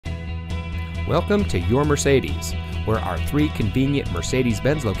Welcome to Your Mercedes, where our 3 convenient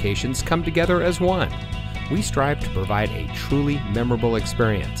Mercedes-Benz locations come together as one. We strive to provide a truly memorable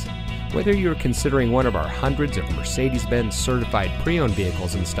experience. Whether you're considering one of our hundreds of Mercedes-Benz certified pre-owned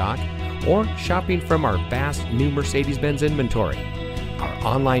vehicles in stock, or shopping from our vast new Mercedes-Benz inventory, our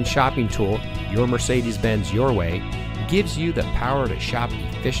online shopping tool, Your Mercedes-Benz Your Way, gives you the power to shop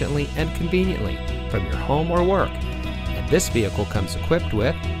efficiently and conveniently from your home or work. And this vehicle comes equipped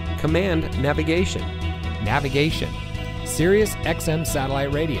with Command Navigation, Sirius XM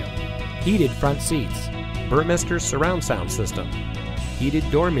satellite radio, heated front seats, Burmester surround sound system, heated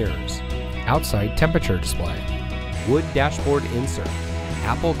door mirrors, outside temperature display, wood dashboard insert,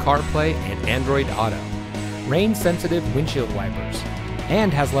 Apple CarPlay and Android Auto, rain-sensitive windshield wipers,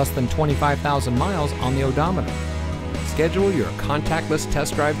 and has less than 25,000 miles on the odometer. Schedule your contactless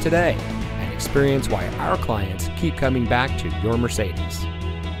test drive today and experience why our clients keep coming back to Your Mercedes.